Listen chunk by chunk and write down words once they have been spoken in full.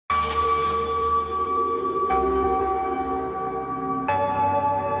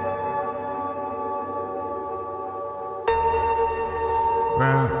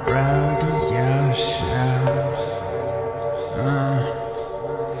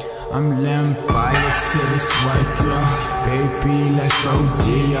I'm limp biased to this white girl. Baby, let's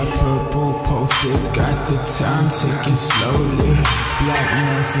OD. Our purple posters got the time ticking slowly. Black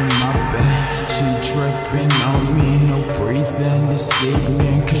nails in my bed, she dripping on me. No breathing this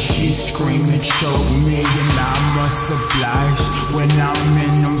evening, cause she screaming choke me. And I must oblige when I'm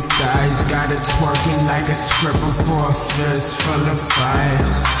in them thighs. Got it twerking like a scribble for a fist full of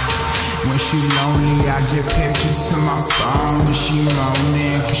fires. When she lonely, I get pictures to my phone. She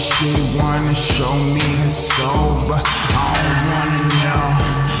moaning cause she wanna show me her soul. But I don't wanna know,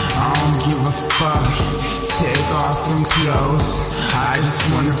 I don't give a fuck. Take off them clothes, I just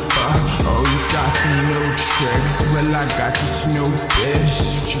wanna fuck. Oh, you got some little tricks, well I got this new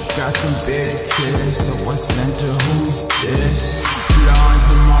bitch. You got some big tits, so I sent her, who's this? Blondes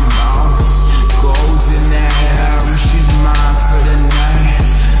in my mouth, gold in the hair, and she's mine for the night.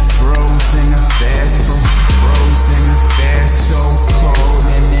 Frozen fast, frozen fast, so cold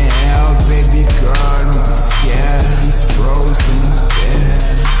in the air, baby girl, don't be scared. He's frozen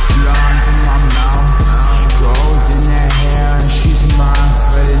fast, blondes in my mouth, gold in the hair, and she's mine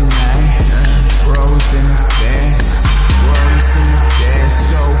for the night. Frozen fast,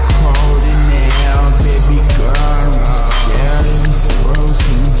 so cold in the air, baby girl, don't be scared. He's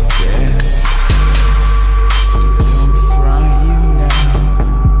frozen fast. Don't front you now.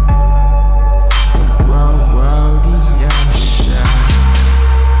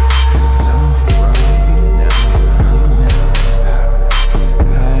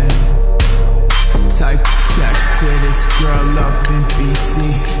 Girl up in BC,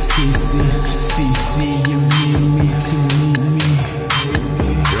 CC, you need me to meet me.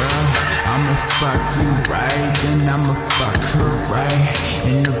 Girl, I'ma fuck you right, then I'ma fuck her right.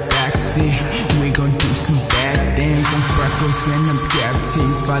 In the backseat, we gon' do some bad things. Them freckles and them gap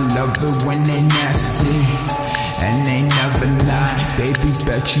teeth, I love it when they nasty. And they never lie, baby,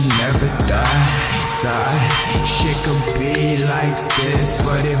 bet you never die. Shit could be like this,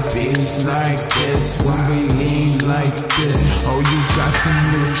 but it beats like this when we lean like this. Oh, you got some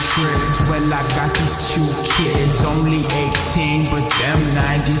new tricks, well I got these 2 kids, only 18, but them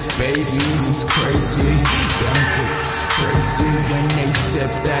 90s babies is crazy. Them bitches crazy when they sip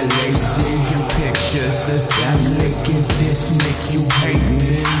that lazy. And pictures of them licking this make you hate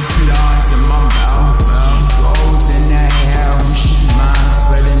me. Blondes in my mouth,